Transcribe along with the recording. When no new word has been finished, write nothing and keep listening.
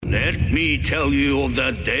Let me tell you of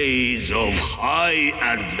the days of high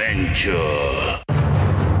adventure.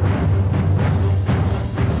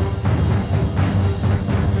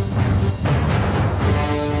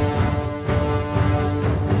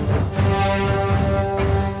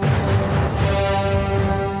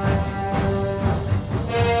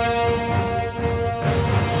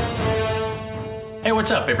 Hey,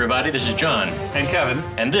 what's up, everybody? This is John. And Kevin.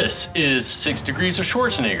 And this is 6 Degrees of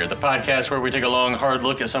Schwarzenegger, the podcast where we take a long, hard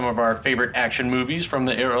look at some of our favorite action movies from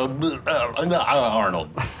the era of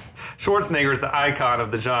Arnold. Schwarzenegger is the icon of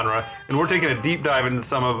the genre, and we're taking a deep dive into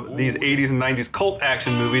some of these 80s and 90s cult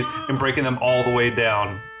action movies and breaking them all the way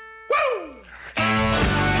down. Woo!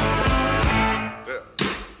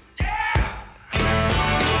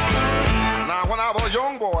 Now, when I was a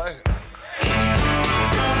young boy,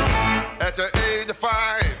 at the age of 5,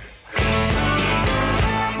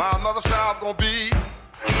 my mother said I was gonna be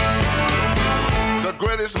the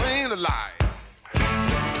greatest man alive.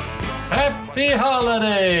 Happy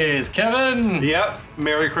holidays, Kevin! Yep,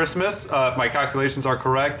 Merry Christmas. If my calculations are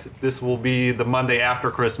correct, this will be the Monday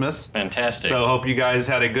after Christmas. Fantastic. So hope you guys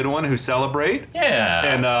had a good one who celebrate.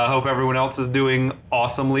 Yeah. And hope everyone else is doing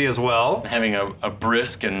awesomely as well. Having a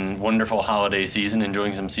brisk and wonderful holiday season,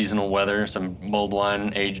 enjoying some seasonal weather, some mulled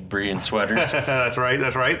wine, aged brie, and sweaters. That's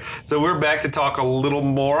right. So we're back to talk a little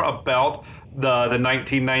more about the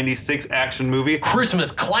 1996 action movie.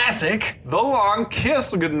 Christmas classic! The Long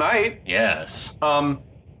Kiss, Goodnight. Yes.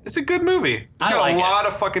 It's a good movie. It's got a lot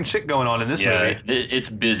of fucking shit going on in this movie. It's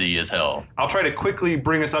busy as hell. I'll try to quickly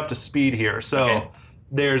bring us up to speed here. So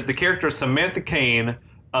There's the character Samantha Cain.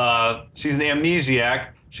 She's an amnesiac.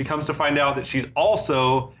 She comes to find out that she's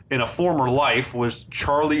also, in a former life, was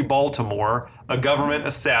Charlie Baltimore, a government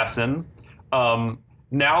assassin.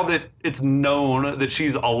 Now that it's known that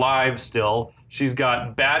she's alive still, she's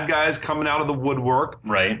got bad guys coming out of the woodwork.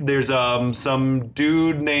 Right. There's some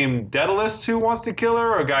dude named Daedalus who wants to kill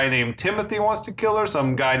her. A guy named Timothy wants to kill her.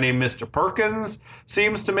 Some guy named Mr. Perkins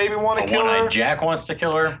seems to maybe want to kill her. One-Eyed Jack wants to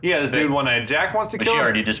kill her. Yeah, this dude One-Eyed Jack wants to kill her. But she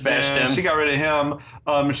already dispatched him. She got rid of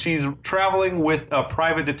him. She's traveling with a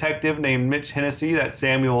private detective named Mitch Hennessy. That's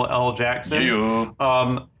Samuel L. Jackson. You.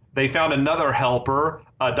 They found another helper,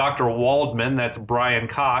 Dr. Waldman, that's Brian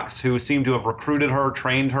Cox, who seemed to have recruited her,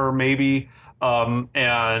 trained her maybe,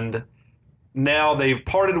 and now they've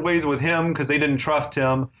parted ways with him because they didn't trust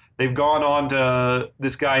him. They've gone on to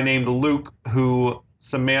this guy named Luke, who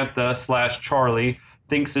Samantha / Charlie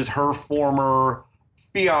thinks is her former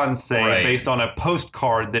fiance based on a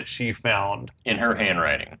postcard that she found. In her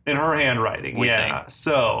handwriting. We think.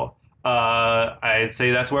 So I'd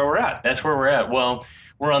say that's where we're at. That's where we're at. Well,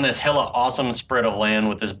 we're on this hella awesome spread of land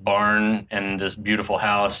with this barn and this beautiful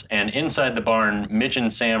house. And inside the barn, Mitch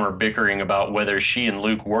and Sam are bickering about whether she and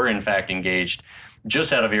Luke were in fact engaged.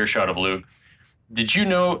 Just out of earshot of Luke. Did you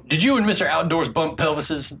and Mr. Outdoors bump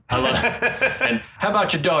pelvises? I love it. And how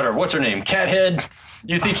about your daughter? What's her name? Cathead?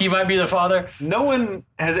 You think he might be the father? No one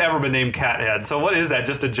has ever been named Cathead. So what is that?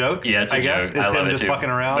 Just a joke? Yeah, it's a joke. I guess it's him just fucking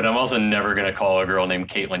around. But I'm also never going to call a girl named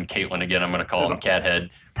Caitlin again. I'm going to call him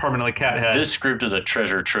Cathead. Permanently Cathead. This script is a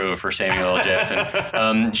treasure trove for Samuel L.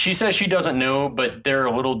 Jackson. She says she doesn't know, but there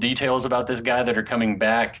are little details about this guy that are coming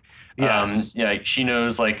back. Yes. She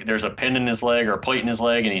knows like there's a pin in his leg or a plate in his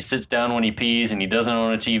leg, and he sits down when he pees, and he doesn't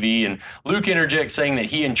own a TV. And Luke interjects saying that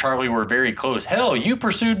he and Charlie were very close. Hell, you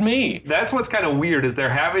pursued me. That's what's kind of weird is they're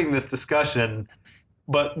having this discussion,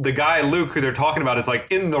 but the guy, Luke, who they're talking about is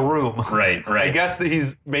like in the room. Right. I guess that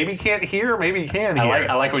he's maybe can't hear, maybe he can hear.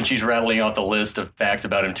 I like when she's rattling out the list of facts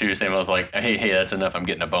about him too. Samuel's like, hey, that's enough. I'm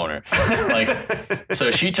getting a boner.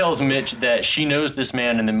 So she tells Mitch that she knows this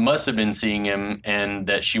man and then must have been seeing him and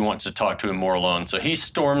that she wants to talk to him more alone. So he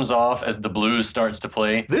storms off as the blues starts to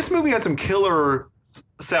play. This movie had some killer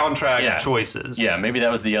soundtrack choices. Yeah, maybe that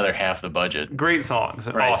was the other half the budget. Great songs.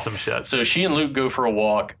 Right. Awesome shit. So she and Luke go for a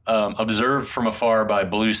walk, observed from afar by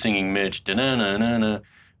blues singing Mitch. Da-na-na-na-na.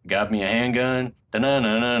 Got me a handgun.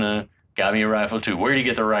 Da-na-na-na-na. Got me a rifle too. Where did he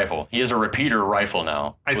get the rifle? He has a repeater rifle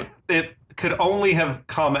now. It could only have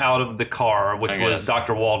come out of the car, which was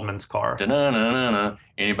Dr. Waldman's car. Da-na-na-na-na.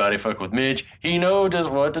 Anybody fuck with Mitch? He knows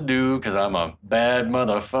just what to do because I'm a bad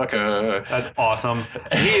motherfucker. That's awesome.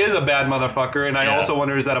 He is a bad motherfucker, and I also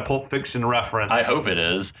wonder, is that a Pulp Fiction reference? I hope it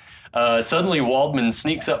is. Suddenly, Waldman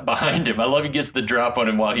sneaks up behind him. I love he gets the drop on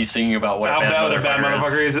him while he's singing about what a bad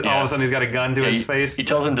motherfucker is. All of a sudden, he's got a gun to his face. He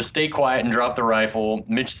tells him to stay quiet and drop the rifle.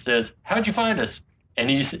 Mitch says, how'd you find us? And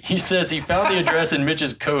he says he found the address in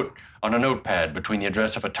Mitch's coat on a notepad between the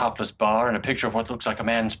address of a topless bar and a picture of what looks like a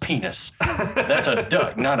man's penis. That's a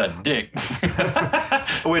duck, not a dick.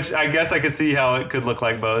 Which I guess I could see how it could look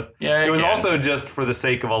like both. Yeah, it was also just for the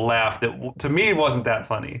sake of a laugh that, to me, wasn't that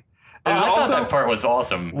funny. I thought that part was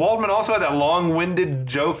awesome. Waldman also had that long-winded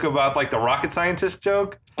joke about like the rocket scientist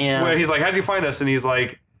joke. Yeah. Where he's like, how'd you find us? And he's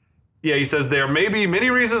like, yeah, he says, there may be many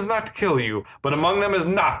reasons not to kill you, but among them is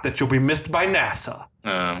not that you'll be missed by NASA.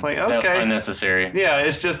 It's like, okay. Unnecessary. Yeah,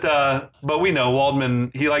 it's just, but we know Waldman,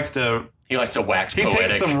 he likes to wax poetic. He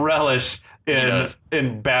takes some relish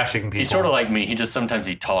in bashing people. He's sort of like me. Sometimes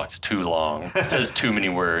he talks too long. Says too many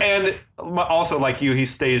words. And also like you, he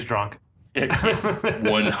stays drunk.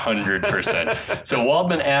 100%. So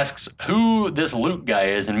Waldman asks who this Luke guy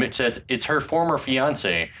is, and Mitch says it's her former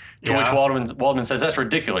fiance. To which Waldman says that's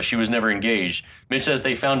ridiculous. She was never engaged. Mitch says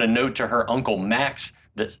they found a note to her uncle Max,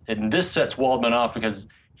 and this sets Waldman off because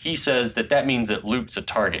he says that means that Luke's a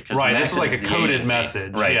target. Right, Max this is like a coded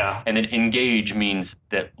message. Right, yeah. And then engage means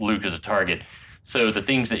that Luke is a target. So the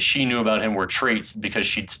things that she knew about him were traits because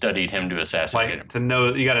she'd studied him to assassinate him. To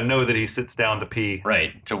know, you got to know that he sits down to pee.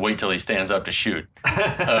 Right, to wait till he stands up to shoot.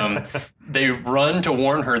 They run to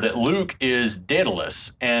warn her that Luke is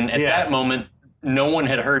Daedalus, and at that moment, no one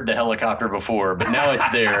had heard the helicopter before, but now it's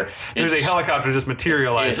there. There's a helicopter just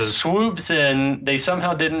materializes. It swoops in. They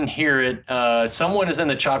somehow didn't hear it. Someone is in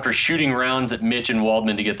the chopper shooting rounds at Mitch and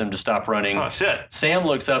Waldman to get them to stop running. Oh, shit. Sam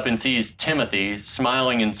looks up and sees Timothy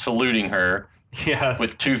smiling and saluting her. Yes.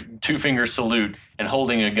 With two-finger salute and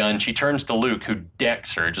holding a gun. She turns to Luke, who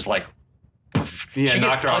decks her, just like... Yeah,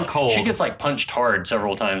 knocked her out cold. She gets, like, punched hard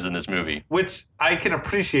several times in this movie. Which I can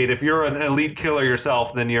appreciate. If you're an elite killer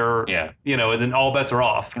yourself, then you're... Yeah. Then all bets are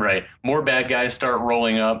off. Right. More bad guys start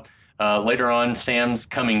rolling up. Later on, Sam's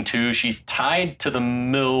coming to. She's tied to the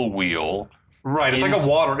mill wheel. Right. It's like a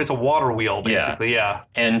water wheel, basically. Yeah.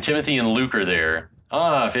 And Timothy and Luke are there.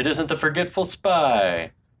 If it isn't the forgetful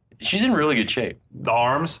spy... She's in really good shape. The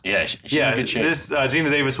arms? Yeah, she's in good shape. This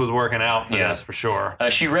Gina Davis was working out for this, for sure.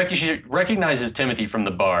 She recognizes Timothy from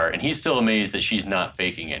the bar, and he's still amazed that she's not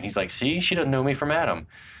faking it. And he's like, see, she doesn't know me from Adam.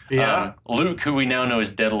 Yeah. Luke, who we now know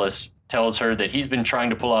is Daedalus, tells her that he's been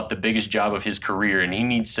trying to pull off the biggest job of his career, and he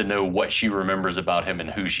needs to know what she remembers about him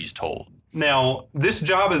and who she's told. Now, this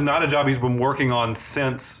job is not a job he's been working on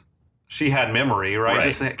since she had memory, right?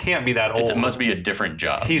 This can't be that old. It must be a different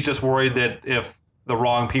job. He's just worried that if the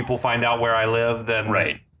wrong people find out where I live, then...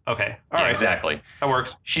 Right. Okay. All right. Exactly. That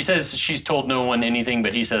works. She says she's told no one anything,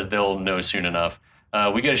 but he says they'll know soon enough.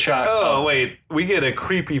 We get a shot. Wait. We get a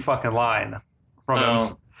creepy fucking line from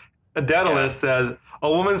him. Daedalus says, a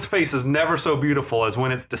woman's face is never so beautiful as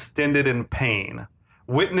when it's distended in pain.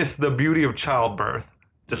 Witness the beauty of childbirth.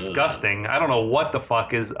 Disgusting. I don't know what the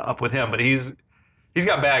fuck is up with him, but he's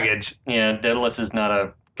got baggage. Yeah, Daedalus is not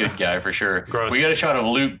a good guy for sure. Gross. We got a shot of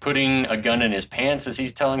Luke putting a gun in his pants as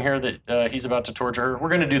he's telling her that he's about to torture her. We're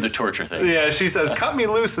going to do the torture thing. Yeah, she says, cut me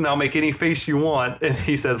loose and I'll make any face you want. And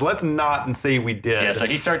he says, let's not and say we did. Yeah, so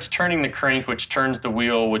he starts turning the crank, which turns the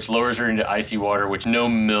wheel, which lowers her into icy water, which no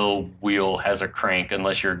mill wheel has a crank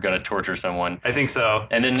unless you're going to torture someone. I think so.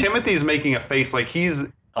 And then Timothy's making a face like he's...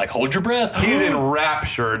 Like, hold your breath. He's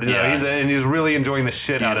enraptured. And he's really enjoing the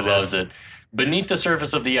shit out of this. He loves it. Beneath the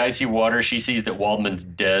surface of the icy water, she sees that Waldman's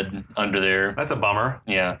dead under there. That's a bummer.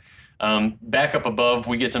 Yeah. Back up above,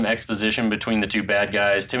 we get some exposition between the two bad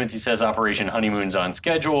guys. Timothy says Operation Honeymoon's on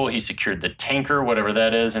schedule. He secured the tanker, whatever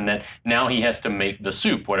that is, and that now he has to make the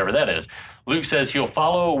soup, whatever that is. Luke says he'll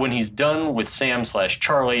follow when he's done with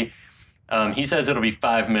Sam/Charlie. He says it'll be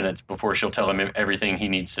 5 minutes before she'll tell him everything he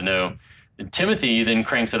needs to know. Timothy then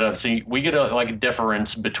cranks it up. So we get a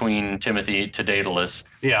deference between Timothy to Daedalus.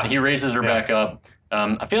 Yeah. He raises her back up.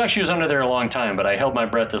 I feel like she was under there a long time, but I held my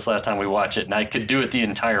breath this last time we watched it, and I could do it the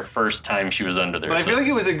entire first time she was under there. But I feel like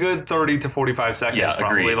it was a good 30 to 45 seconds,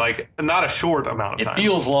 probably. Agreed. Like, not a short amount of time. It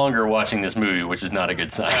feels longer watching this movie, which is not a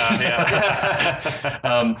good sign.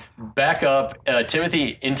 Back up,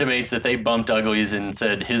 Timothy intimates that they bumped uglies and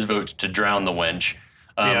said his vote's to drown the wench.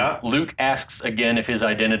 Luke asks again if his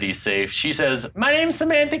identity's safe. She says, my name's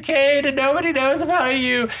Samantha Cade and nobody knows about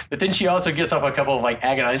you. But then she also gets off a couple of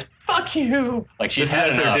agonized, fuck you. Like she's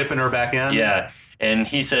had enough. They're dipping her back in? Yeah. And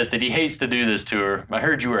he says that he hates to do this to her. I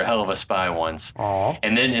heard you were a hell of a spy once. Aww.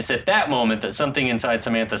 And then it's at that moment that something inside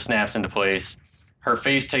Samantha snaps into place. Her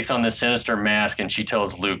face takes on this sinister mask and she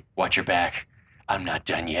tells Luke, watch your back. I'm not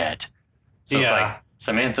done yet. So it's like,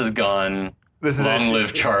 Samantha's gone. Long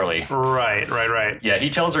live Charlie. Right. Yeah,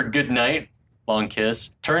 he tells her good night, long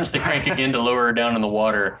kiss, turns the crank again to lower her down in the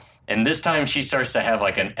water, and this time she starts to have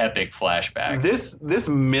an epic flashback. This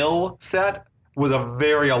mill set was a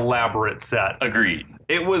very elaborate set. Agreed.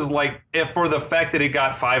 It was like, if for the fact that it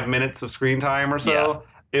got 5 minutes of screen time or so,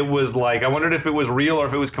 it was like, I wondered if it was real or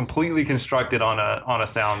if it was completely constructed on a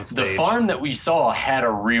sound stage. The farm that we saw had a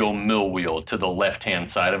real mill wheel to the left-hand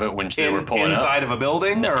side of it when they were pulling inside up. of a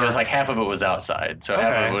building? Or? It was like half of it was outside, so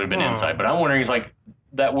half of it would have been inside. But I'm wondering,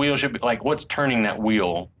 that wheel should be, what's turning that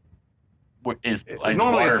wheel? Is normally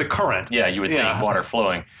water, it's the current. Yeah, you would think water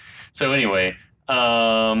flowing. So anyway,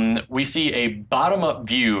 we see a bottom-up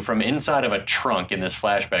view from inside of a trunk in this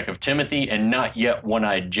flashback of Timothy and not yet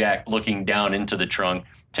one-eyed Jack looking down into the trunk.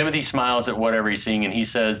 Timothy smiles at whatever he's seeing, and he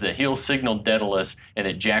says that he'll signal Daedalus and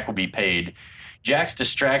that Jack will be paid. Jack's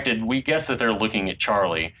distracted. We guess that they're looking at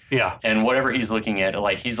Charlie. Yeah. And whatever he's looking at,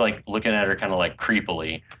 he's looking at her kind of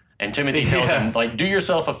creepily. And Timothy tells him, do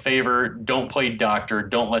yourself a favor. Don't play doctor.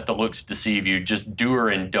 Don't let the looks deceive you. Just do her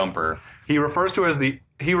and dump her. He refers to her as the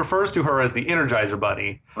Energizer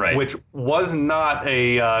Bunny, right, which was not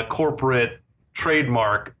a corporate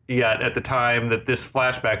trademark yet at the time that this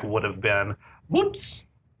flashback would have been. Whoops.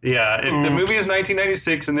 Yeah, if the movie is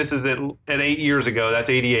 1996 and this is at 8 years ago, that's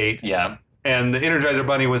 88. Yeah. And the Energizer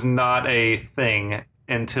Bunny was not a thing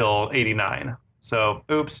until 89. So,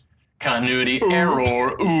 oops. Continuity error.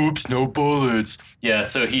 Oops, no bullets. Yeah,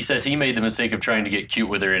 so he says he made the mistake of trying to get cute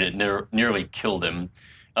with her and it nearly killed him.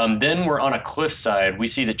 Then we're on a cliffside. We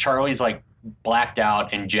see that Charlie's blacked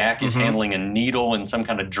out and Jack is handling a needle and some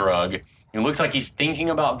kind of drug. It looks like he's thinking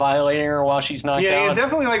about violating her while she's knocked out. Yeah, he's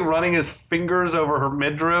definitely running his fingers over her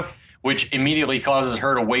midriff. Which immediately causes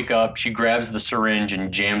her to wake up. She grabs the syringe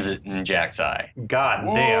and jams it in Jack's eye. God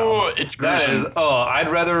damn. Whoa, it's gruesome. That is, I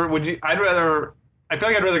feel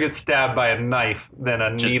like I'd rather get stabbed by a knife than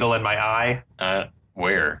a needle in my eye.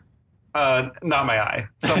 Where? Not my eye.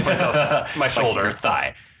 Someplace else. My shoulder. Your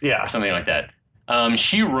thigh. Yeah. Or something like that.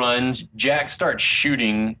 She runs. Jack starts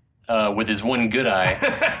shooting with his one good eye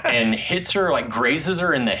and hits her, grazes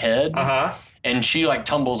her in the head. Uh-huh. And she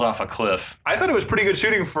tumbles off a cliff. I thought it was pretty good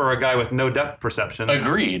shooting for a guy with no depth perception.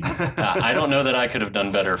 Agreed. I don't know that I could have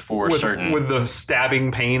done better certain. With the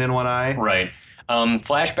stabbing pain in one eye. Right.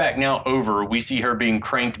 Flashback now over. We see her being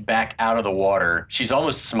cranked back out of the water. She's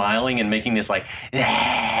almost smiling and making this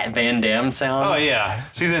Van Damme sound. Oh, yeah.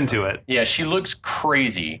 She's into it. Yeah, she looks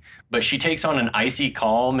crazy, but she takes on an icy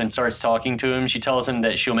calm and starts talking to him. She tells him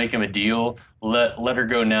that she'll make him a deal. Let her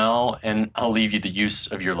go now, and I'll leave you the use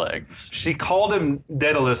of your legs. She called him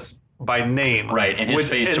Daedalus by name. Right, and his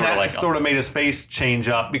face sort of made his face change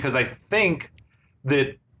up, because I think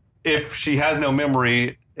that if she has no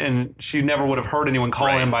memory, and she never would have heard anyone call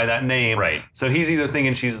him by that name. Right. So he's either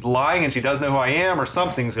thinking she's lying and she does know who I am, or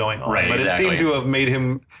something's going on. Right, but exactly. It seemed to have made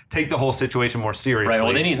him take the whole situation more seriously. Right,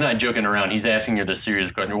 well, then he's not joking around. He's asking her the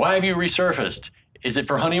serious question. Why have you resurfaced? Is it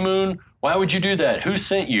for honeymoon? Why would you do that? Who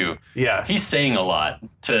sent you? Yes. He's saying a lot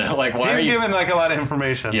to why are you... He's giving a lot of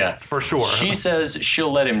information. Yeah. For sure. She says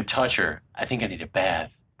she'll let him touch her. I think I need a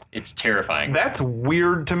bath. It's terrifying. That's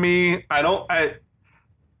weird to me.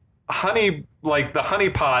 The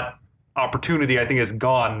honeypot opportunity, I think, is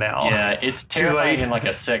gone now. Yeah, it's terrifying in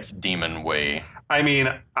a sex demon way. I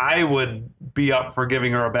mean, I would be up for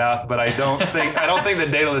giving her a bath, but I don't think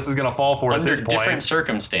that Daedalus is going to fall for it at this point. Under different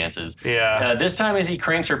circumstances. Yeah. This time, as he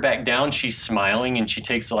cranks her back down, she's smiling and she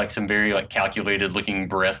takes some very calculated looking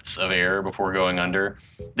breaths of air before going under.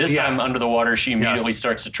 This time under the water, she immediately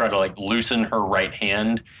starts to try to loosen her right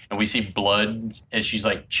hand, and we see blood as she's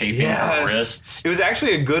chafing her wrists. It was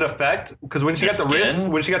actually a good effect, because when she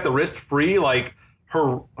got the wrist free,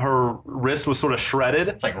 her wrist was sort of shredded.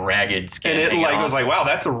 It's ragged skin. And it was wow,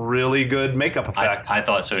 that's a really good makeup effect. I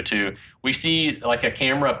thought so too. We see a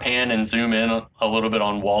camera pan and zoom in a little bit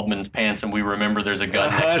on Waldman's pants, and we remember there's a gun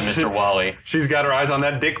next to Mr. Wally. She's got her eyes on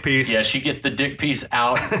that dick piece. Yeah, she gets the dick piece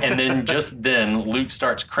out, and then just then Luke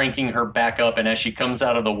starts cranking her back up, and as she comes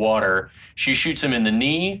out of the water, she shoots him in the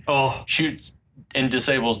knee, shoots and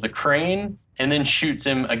disables the crane, and then shoots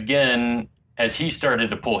him again as he started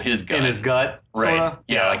to pull his gun. In his gut, right? Sorta?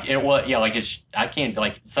 Yeah,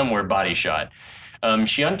 somewhere body shot.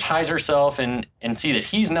 She unties herself and see that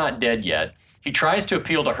he's not dead yet. He tries to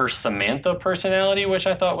appeal to her Samantha personality, which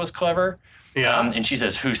I thought was clever. Yeah. And she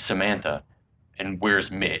says, "Who's Samantha? And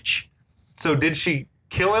where's Mitch?" So did she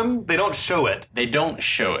kill him? They don't show it. They don't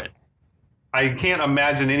show it. I can't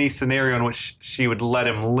imagine any scenario in which she would let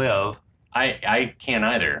him live. I can't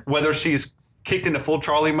either. Whether she's kicked into full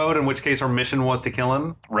Charlie mode, in which case her mission was to kill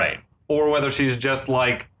him. Right. Or whether she's just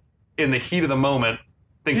in the heat of the moment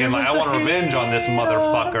thinking I want revenge on this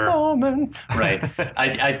motherfucker. Right.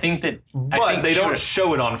 I think that... But they don't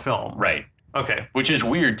show it on film. Right. Okay. which is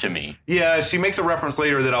weird to me. Yeah, she makes a reference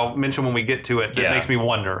later that I'll mention when we get to it that makes me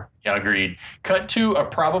wonder. Yeah, agreed. Cut to a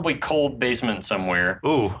probably cold basement somewhere.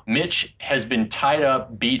 Ooh. Mitch has been tied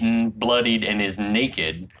up, beaten, bloodied, and is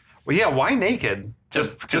naked. Well, yeah, why naked?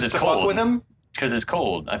 Just it's to cold. fuck with him? Because it's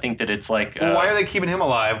cold. I think that it's like... Well, why are they keeping him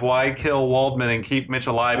alive? Why kill Waldman and keep Mitch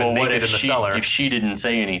alive and naked in the cellar? If she didn't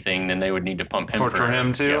say anything, then they would need to pump him. Torture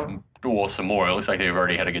him too? Yeah, well, some more. It looks like they've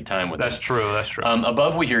already had a good time with That's him. true. That's true.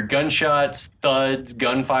 Above, we hear gunshots, thuds,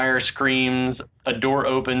 gunfire, screams. A door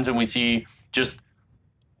opens, and we see just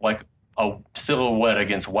like a silhouette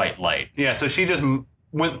against white light. Yeah, so she just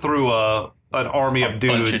went through an army of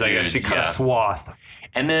dudes, I guess. She cut a swath.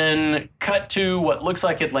 And then cut to what looks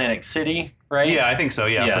like Atlantic City, right? Yeah, I think so.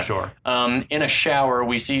 Yeah, for sure. In a shower,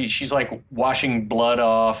 we see she's like washing blood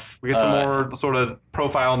off. We get some more sort of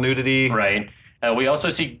profile nudity. Right. We also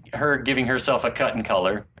see her giving herself a cut in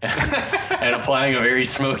color and applying a very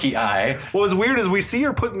smoky eye. What was weird is we see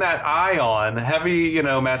her putting that eye on, heavy,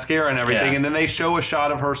 mascara and everything, and then they show a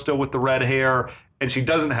shot of her still with the red hair, and she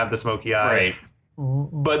doesn't have the smoky eye. Right.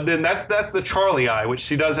 But then that's the Charlie eye, which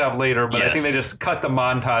she does have later. But I think they just cut the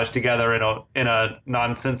montage together in a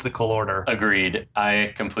nonsensical order. Agreed.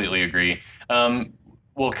 I completely agree.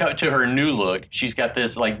 We'll cut to her new look. She's got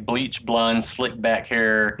this like bleach blonde, slick back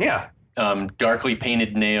hair. Yeah. Darkly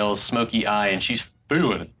painted nails, smoky eye, and she's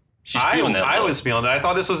feeling it. She's feeling that. I was feeling it. I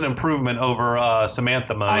thought this was an improvement over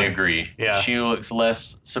Samantha mode. I agree. Yeah. She looks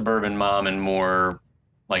less suburban mom and more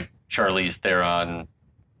like Charlize Theron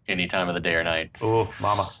any time of the day or night. Ooh,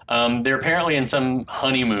 mama. They're apparently in some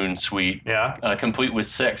honeymoon suite. Yeah. Complete with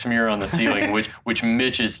sex mirror on the ceiling, which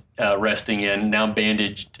Mitch is resting in, now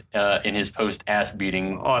bandaged in his post-ass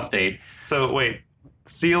beating state. So, wait.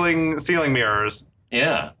 Ceiling mirrors.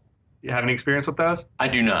 Yeah. You have any experience with those? I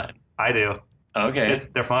do not. I do. Okay.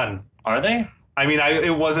 They're fun. Are they? I mean,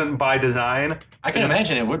 it wasn't by design. I can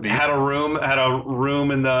imagine it would be. Had a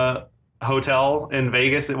room in the hotel in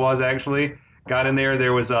Vegas. It was actually got in there.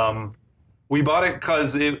 There was we bought it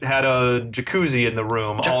because it had a jacuzzi in the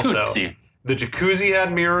room. Also, the jacuzzi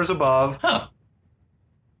had mirrors above. Huh.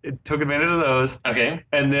 It took advantage of those. Okay.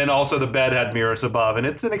 And then also the bed had mirrors above, and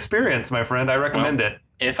it's an experience, my friend. I recommend it.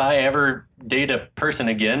 If I ever date a person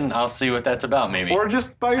again, I'll see what that's about. Maybe. Or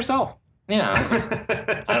just by yourself. Yeah.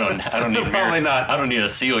 I don't need probably not. I don't need a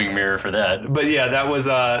ceiling mirror for that. But yeah, that was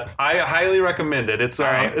I highly recommend it. It's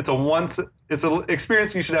right. It's an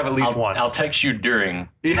experience you should have at least once. I'll text you during.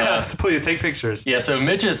 Yes, please take pictures. Yeah, so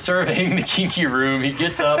Mitch is surveying the kinky room. He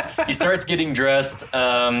gets up. He starts getting dressed.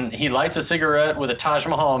 He lights a cigarette with a Taj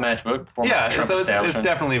Mahal matchbook. Yeah, so it's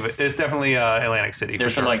definitely Atlantic City.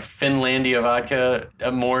 There's some like Finlandia vodka.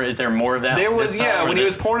 Is there more of that? There was when he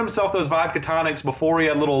was pouring himself those vodka tonics before he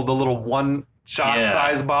had the little one shot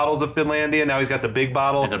size bottles of Finlandia. Now he's got the big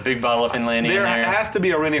bottle. There's a big bottle of Finlandia. There in there has to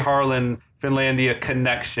be a Rennie Harlan Finlandia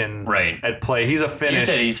connection at play. He's a Finnish. You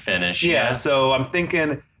said he's Finnish. Yeah, so I'm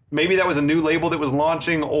thinking maybe that was a new label that was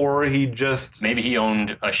launching, or maybe he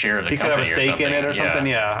owned a share of the company. He could have a stake in it or something.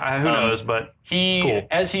 Yeah, who knows? But it's cool.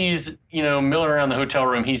 As he's milling around the hotel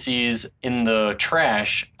room, he sees in the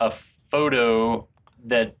trash a photo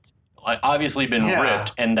that obviously been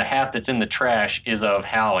ripped, and the half that's in the trash is of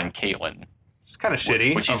Hal and Caitlin. It's kind of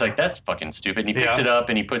shitty. Which he's like, that's fucking stupid. And he picks it up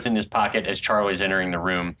and he puts it in his pocket as Charlie's entering the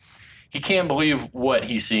room. He can't believe what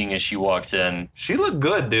he's seeing as she walks in. She looked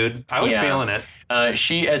good, dude. I was feeling it. As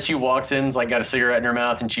she walks in, got a cigarette in her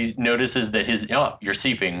mouth, and she notices that you're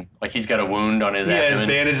seeping. Like he's got a wound on his abdomen. Yeah, his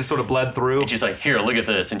bandage is sort of bled through. And she's like, here, look at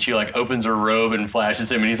this. And she opens her robe and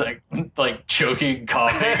flashes him, and he's like choking,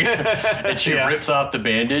 coughing. And she rips off the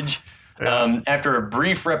bandage. Yeah. After a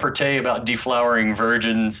brief repartee about deflowering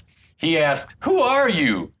virgins, he asks, who are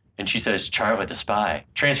you? And she says, Charlie the Spy.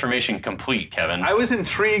 Transformation complete, Kevin. I was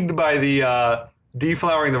intrigued by the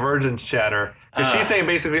deflowering the virgins chatter. Because she's saying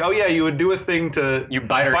basically, you would do a thing to... You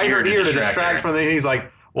bite her ear to distract her. from the... He's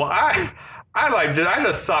like, well, I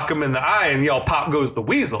just sock him in the eye and yell, pop goes the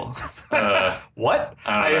weasel. What?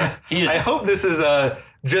 I hope this is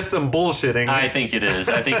just some bullshitting. I think it is.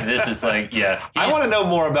 I think this is I want to know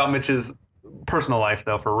more about Mitch's personal life,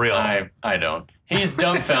 though, for real. I don't. He's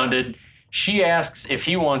dumbfounded. She asks if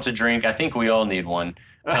he wants a drink. I think we all need one.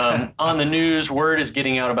 On the news, word is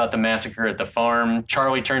getting out about the massacre at the farm.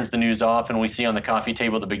 Charlie turns the news off, and we see on the coffee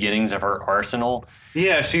table the beginnings of her arsenal.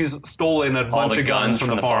 Yeah, she's stolen a bunch of guns from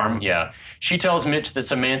the farm. Yeah. She tells Mitch that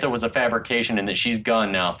Samantha was a fabrication and that she's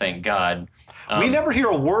gone now, thank God. We never hear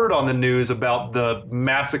a word on the news about the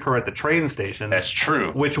massacre at the train station. That's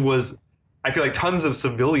true. Which was, I feel like, tons of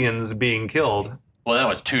civilians being killed. Well, that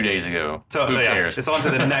was 2 days ago. So who cares? It's on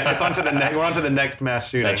to the next. We're on to the next mass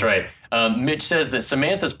shooting. That's right. Mitch says that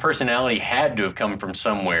Samantha's personality had to have come from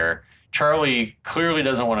somewhere. Charlie clearly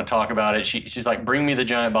doesn't want to talk about it. She's like, bring me the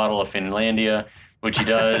giant bottle of Finlandia, which he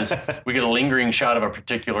does. We get a lingering shot of a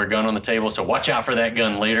particular gun on the table, so watch out for that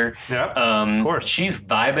gun later. Yeah, of course. She's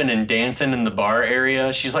vibing and dancing in the bar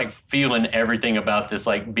area. She's like feeling everything about this,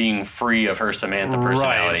 like being free of her Samantha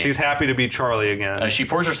personality. Right. She's happy to be Charlie again. She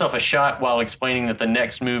pours herself a shot while explaining that the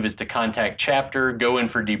next move is to contact Chapter, go in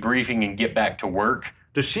for debriefing, and get back to work.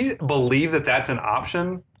 Does she believe that that's an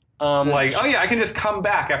option? I can just come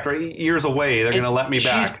back after 8 years away. They're going to let me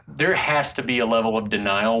back. There has to be a level of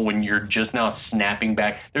denial when you're just now snapping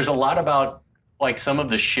back. There's a lot about like some of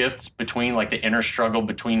the shifts between like the inner struggle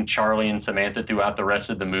between Charlie and Samantha throughout the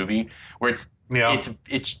rest of the movie, where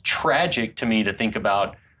it's tragic to me to think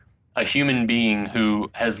about a human being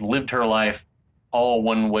who has lived her life all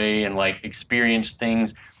one way and like experienced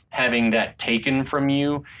things, having that taken from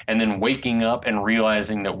you, and then waking up and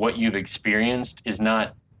realizing that what you've experienced is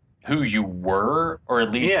not who you were, or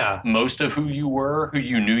at least most of who you were, who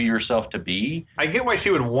you knew yourself to be. I get why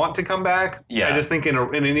she would want to come back. Yeah. I just think in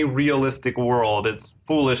any realistic world, it's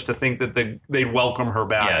foolish to think that they'd welcome her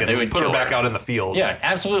back and put her back out in the field. Yeah,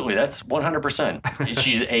 absolutely. That's 100%.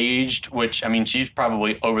 She's aged, which, I mean, she's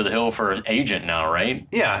probably over the hill for an agent now, right?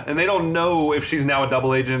 Yeah, and they don't know if she's now a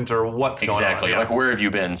double agent or what's going on. Exactly. Like, where have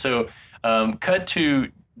you been? So, cut to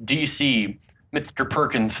D.C., Mr.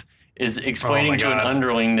 Perkins is explaining to an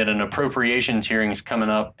underling that an appropriations hearing is coming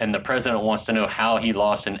up and the president wants to know how he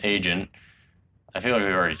lost an agent. I feel like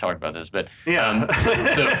we've already talked about this, but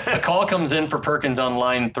so a call comes in for Perkins on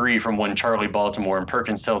line 3 from one Charlie Baltimore, and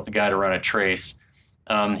Perkins tells the guy to run a trace.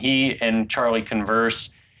 He and Charlie converse.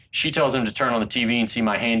 She tells him to turn on the TV and see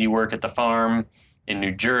my handiwork at the farm in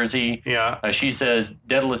New Jersey. Yeah. She says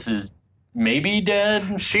Daedalus is maybe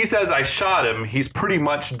dead. She says I shot him. He's pretty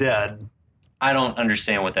much dead. I don't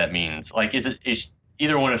understand what that means. Like, is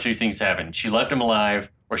either one of two things happened? She left him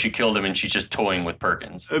alive, or she killed him, and she's just toying with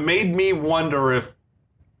Perkins. It made me wonder if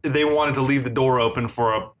they wanted to leave the door open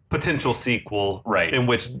for a potential sequel, right? In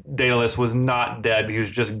which Daedalus was not dead; he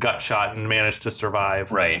was just gut shot and managed to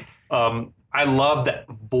survive, right? I love that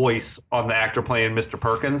voice on the actor playing Mr.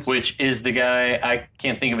 Perkins. Which is the guy, I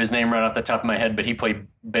can't think of his name right off the top of my head, but he played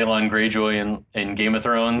Balon Greyjoy in Game of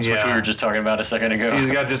Thrones, which we were just talking about a second ago. He's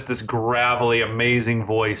got just this gravelly, amazing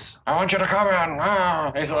voice. I want you to come in.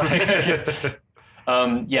 Ah. He's like,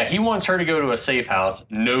 he wants her to go to a safe house.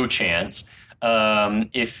 No chance.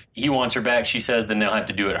 If he wants her back, she says, then they'll have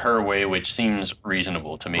to do it her way, which seems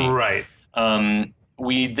reasonable to me. Right.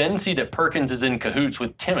 We then see that Perkins is in cahoots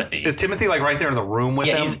with Timothy. Is Timothy like right there in the room with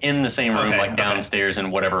him? Yeah, he's in the same room, downstairs in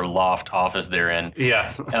whatever loft office they're in.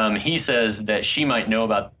 Yes. He says that she might know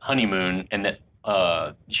about honeymoon and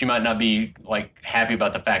that she might not be like happy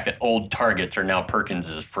about the fact that old targets are now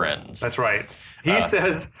Perkins's friends. That's right. He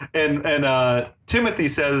says, and Timothy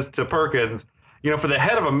says to Perkins, you know, for the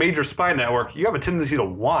head of a major spy network, you have a tendency to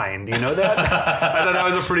whine. Do you know that? I thought that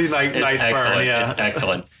was a pretty nice burn. Yeah. It's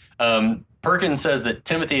excellent. Perkins says that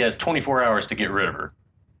Timothy has 24 hours to get rid of her.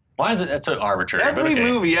 Why is it? That's so arbitrary.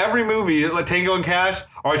 Every movie, like Tango and Cash,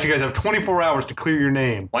 all right, you guys have 24 hours to clear your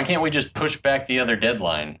name. Why can't we just push back the other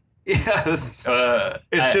deadline? Yes.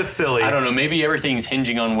 It's just silly. I don't know. Maybe everything's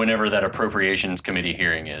hinging on whenever that appropriations committee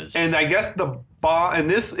hearing is. And I guess the bomb in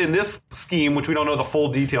this scheme, which we don't know the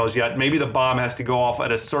full details yet, maybe the bomb has to go off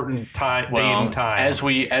at a certain date and time. As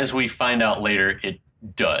we find out later, it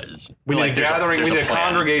does. We need a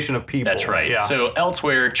congregation of people. That's right. Yeah. So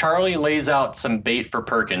elsewhere, Charlie lays out some bait for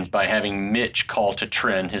Perkins by having Mitch call to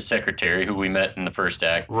Trin, his secretary, who we met in the first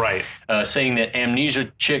act. Right. Saying that Amnesia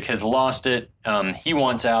Chick has lost it, he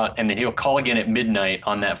wants out, and that he'll call again at midnight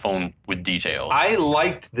on that phone with details. I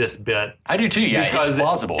liked this bit. I do too, yeah. It's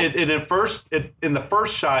plausible. In the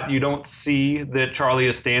first shot, you don't see that Charlie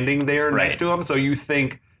is standing there next to him, so you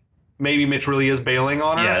think maybe Mitch really is bailing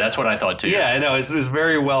on her. Yeah, that's what I thought too. Yeah, I know. It was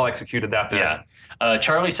very well executed, that bit. Yeah.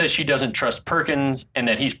 Charlie says she doesn't trust Perkins and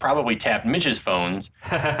that he's probably tapped Mitch's phones,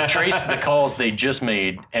 traced the calls they just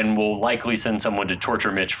made, and will likely send someone to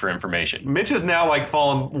torture Mitch for information. Mitch is now like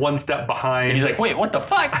fallen one step behind. He's like, wait, what the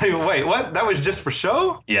fuck? Wait, what? That was just for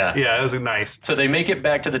show? Yeah. Yeah, it was nice. So they make it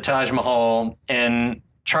back to the Taj Mahal, and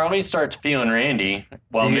Charlie starts feeling randy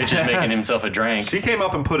while Mitch is making himself a drink. She came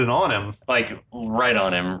up and put it on him. Like, right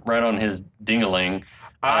on his ding-a-ling.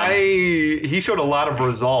 He showed a lot of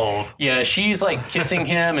resolve. Yeah, she's like kissing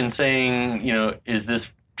him and saying, you know, is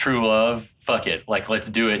this true love? Fuck it. Like, let's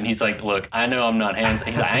do it. And he's like, look, I know I'm not handsome.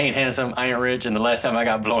 He's like, I ain't handsome. I ain't rich. And the last time I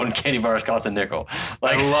got blown, candy bars cost a nickel.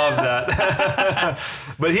 Like, I love that.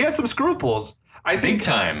 But he had some scruples. Big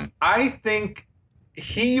time. I think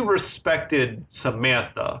he respected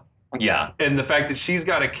Samantha. Yeah. And the fact that she's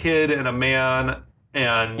got a kid and a man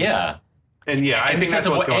and Yeah. And yeah, I think that's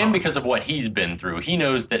what's going on. Because of what he's been through, he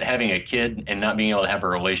knows that having a kid and not being able to have a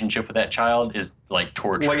relationship with that child is like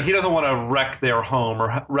torture. Like he doesn't want to wreck their home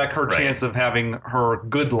or wreck her chance of having her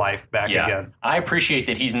good life back again. I appreciate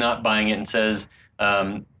that he's not buying it and says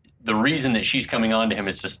the reason that she's coming on to him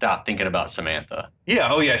is to stop thinking about Samantha.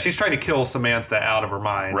 Yeah, oh yeah, she's trying to kill Samantha out of her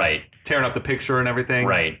mind. Right. Tearing up the picture and everything.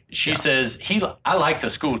 Right. She says, I like the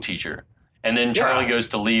school teacher. And then Charlie goes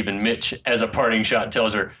to leave, and Mitch, as a parting shot,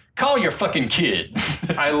 tells her, call your fucking kid.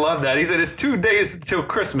 I love that. He said, it's 2 days till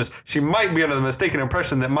Christmas. She might be under the mistaken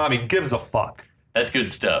impression that mommy gives a fuck. That's good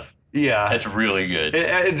stuff. Yeah. That's really good.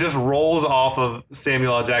 It just rolls off of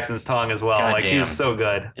Samuel L. Jackson's tongue as well. God like, damn. he's so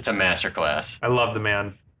good. It's a masterclass. I love the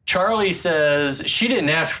man. Charlie says she didn't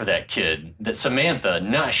ask for that kid, that Samantha,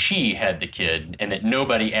 not she, had the kid, and that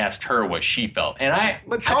nobody asked her what she felt. And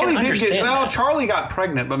But Charlie Charlie got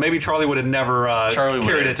pregnant, but maybe Charlie would have never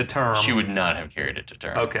carried it to term. She would not have carried it to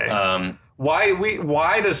term. Okay.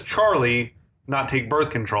 Why does Charlie not take birth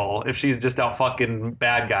control if she's just out fucking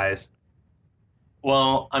bad guys?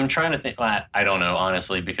 Well, I'm trying to think. I don't know,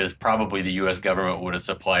 honestly, because probably the U.S. government would have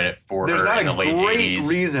supplied it for There's her not in the a late great 80s.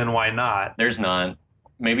 reason why not. There's not.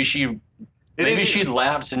 Maybe she'd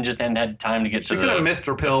lapsed and just hadn't had time to get to the She could have missed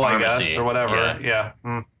her pill, I guess, or whatever. Yeah.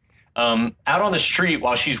 Out on the street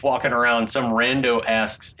while she's walking around, some rando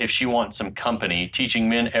asks if she wants some company, teaching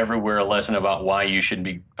men everywhere a lesson about why you should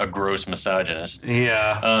be a gross misogynist.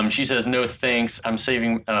 Yeah. She says, no thanks. I'm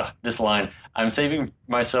saving this line. I'm saving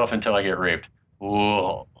myself until I get raped.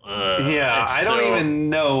 Whoa. Yeah. I don't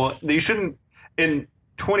even know. You shouldn't, in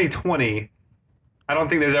 2020, I don't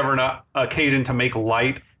think there's ever an occasion to make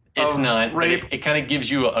light It's of not. rape. But it kind of gives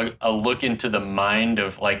you a look into the mind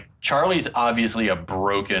of, like, Charlie's obviously a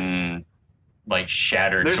broken, like,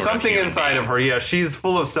 shattered There's sort of something human inside being. of her. Yeah, she's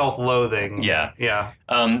full of self-loathing. Yeah. Yeah.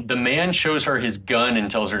 The man shows her his gun and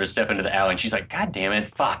tells her to step into the alley, and she's like, God damn it,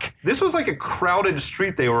 fuck. This was like a crowded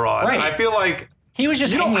street they were on. Right. I feel like He was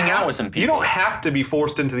just hanging out with some people. you don't have to be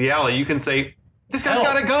forced into the alley. You can say, this guy's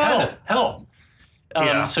got a gun. Help.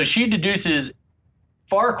 Yeah. So she deduces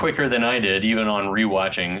far quicker than I did, even on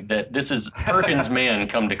rewatching, that this is Perkins' man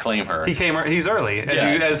come to claim her. He's early,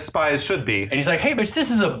 as spies should be. And he's like, hey, bitch,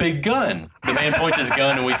 this is a big gun. The man points his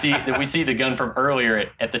gun, and we see the gun from earlier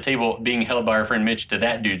at the table being held by our friend Mitch to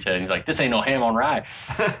that dude's head. And he's like, this ain't no ham on rye.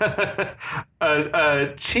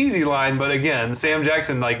 A cheesy line, but again, Sam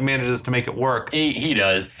Jackson manages to make it work. He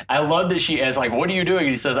does. I love that she asks, like, what are you doing? And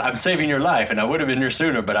he says, I'm saving your life. And I would have been here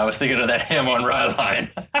sooner, but I was thinking of that ham on rye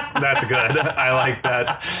line. That's good. I like that.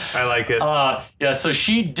 I like it. So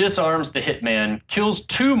she disarms the hitman, kills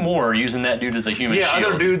 2 more using that dude as a human shield.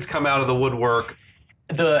 Other dudes come out of the woodwork.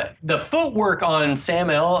 The footwork on Sam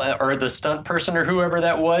L, or the stunt person or whoever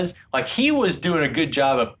that was, like, he was doing a good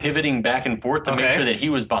job of pivoting back and forth to make sure that he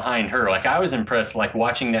was behind her. Like, I was impressed, like,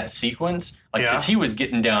 watching that sequence, like, because he was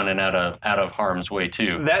getting down and out of harm's way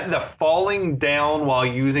too. The falling down while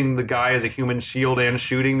using the guy as a human shield and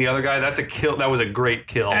shooting the other guy, that's a kill. That was a great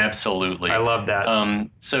kill. Absolutely. I love that.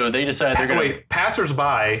 So they decide they're going to... Wait,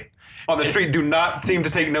 passersby on the street do not seem to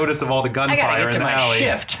take notice of all the gunfire in the alley. I gotta get to my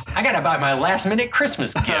shift. I gotta buy my last minute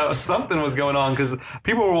Christmas gifts. Something was going on because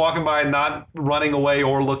people were walking by, not running away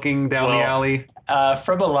or looking down the alley.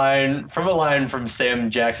 From a line from Sam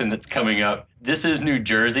Jackson that's coming up. This is New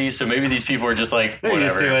Jersey, so maybe these people are just like, They're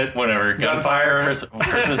whatever, used to it. Whatever, gunfire,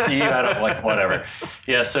 Christmas Eve, I don't like whatever.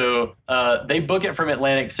 Yeah, so they book it from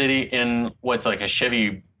Atlantic City in what's like a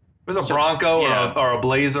Chevy. It was a Bronco or a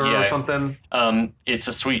Blazer or something. It's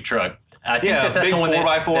a sweet truck. I think that's big the one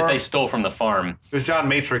 4x4 that they stole from the farm. It was John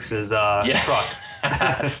Matrix's truck.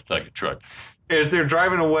 It's like a truck. As they're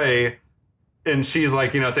driving away, and she's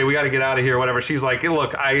like, say, we got to get out of here, whatever. She's like, hey,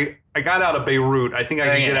 look, I got out of Beirut. I think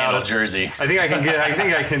I can get out of Jersey. I think I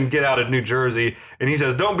can get out of New Jersey. And he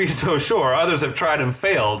says, don't be so sure. Others have tried and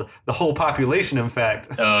failed. The whole population, in fact.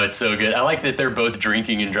 Oh, it's so good. I like that they're both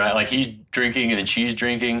drinking and driving. Like, he's drinking and then she's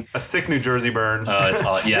drinking. A sick New Jersey burn. Oh, it's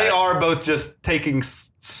all, yeah. They are both just taking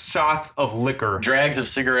shots of liquor. Drags of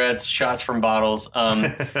cigarettes, shots from bottles.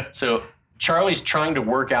 So Charlie's trying to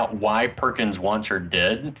work out why Perkins wants her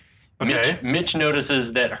dead. Okay. Mitch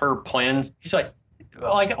notices that her plans, he's like,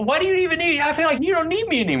 why do you even need, I feel like you don't need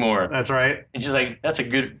me anymore. That's right. And she's like, that's a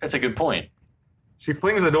good point. She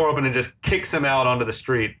flings the door open and just kicks him out onto the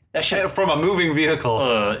street. That shit, from a moving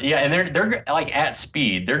vehicle. yeah, and they're like at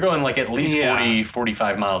speed. They're going like at least 40,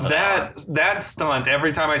 45 miles an hour. That stunt,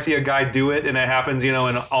 every time I see a guy do it, and it happens, in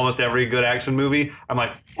almost every good action movie, I'm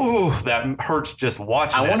like, ooh, that hurts just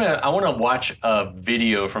watching it. I wanna watch a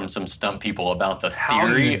video from some stunt people about the How do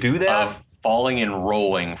theory you do that? of falling and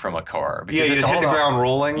rolling from a car. Yeah, you just hit the ground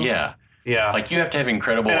rolling. Yeah. Yeah. Like you have to have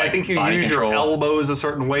incredible and I think you body use control. your elbows a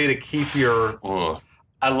certain way to keep your... Ugh.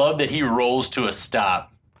 I love that he rolls to a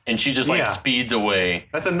stop and she just speeds away.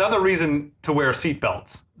 That's another reason to wear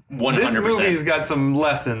seatbelts. 100%. This movie's got some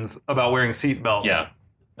lessons about wearing seatbelts. Yeah.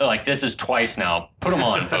 Like, this is twice now. Put them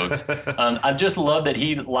on, folks. I just love that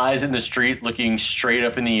he lies in the street looking straight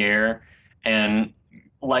up in the air and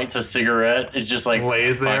lights a cigarette. It's just like,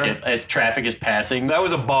 lays there as traffic is passing. That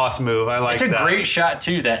was a boss move. I like that. It's a great shot,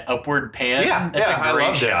 too, that upward pan. Yeah, That's a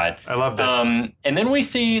great shot. I loved it. And then we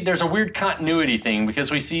see there's a weird continuity thing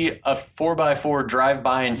because we see a 4x4 drive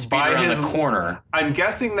by and speed around the corner. I'm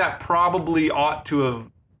guessing that probably ought to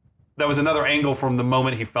have... That was another angle from the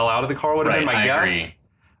moment he fell out of the car would have been my guess. Agree.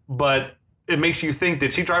 But it makes you think,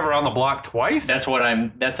 did she drive around the block twice? That's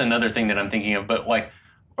another thing that I'm thinking of. But like,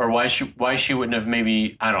 or why she wouldn't have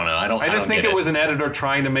maybe, I don't know. I just think it was an editor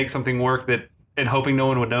trying to make something work and hoping no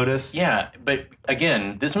one would notice. Yeah, but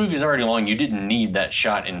again, this movie's already long. You didn't need that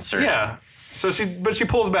shot inserted. Yeah. So she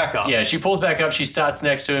pulls back up. Yeah, she pulls back up. She stops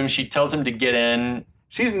next to him. She tells him to get in.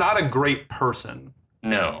 She's not a great person.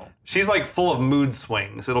 No. She's like full of mood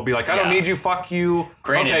swings. It'll be like, I don't need you, fuck you.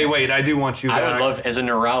 Granted, okay, wait, I do want you back. I would love, as a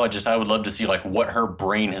neurologist, I would love to see like what her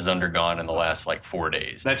brain has undergone in the last like 4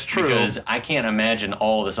 days. That's true. Because I can't imagine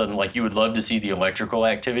all of a sudden, like you would love to see the electrical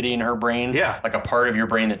activity in her brain. Yeah. Like a part of your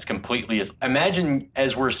brain that's completely, imagine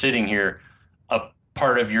as we're sitting here, a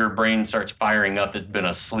part of your brain starts firing up that's been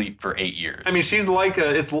asleep for 8 years. I mean, she's like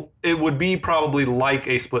it would be probably like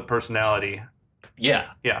a split personality.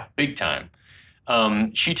 Yeah. Yeah. Big time.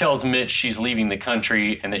 She tells Mitch she's leaving the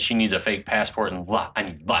country and that she needs a fake passport and I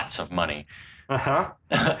need lots of money. Uh-huh.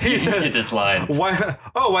 He said, get this line.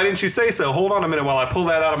 Why didn't you say so? Hold on a minute while I pull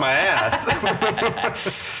that out of my ass.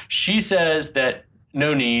 She says that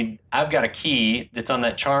no need. I've got a key that's on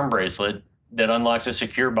that charm bracelet that unlocks a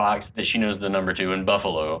secure box that she knows the number to in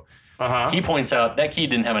Buffalo. Uh-huh. He points out that key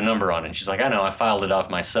didn't have a number on it. And she's like, I know, I filed it off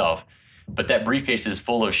myself. But that briefcase is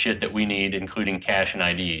full of shit that we need, including cash and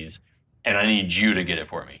IDs. And I need you to get it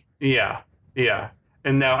for me. Yeah, yeah.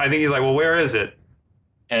 And now I think he's like, well, where is it?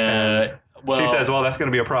 She says, well, that's going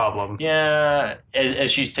to be a problem. Yeah,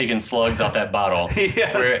 as she's taking slugs off that bottle.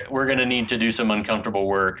 Yes. We're going to need to do some uncomfortable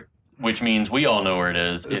work, which means we all know where it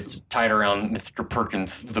is. It's tied around Mr.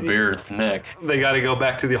 Perkins the bear's neck. They got to go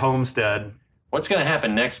back to the homestead. What's going to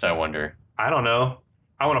happen next, I wonder? I don't know.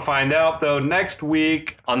 I want to find out, though, next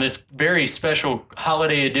week. On this very special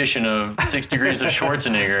holiday edition of 6 Degrees of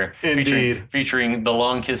Schwarzenegger. Indeed. Featuring The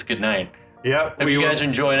Long Kiss Goodnight. Yep. Hope you guys are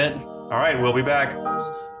enjoying it. All right, we'll be back.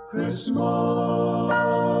 Christmas.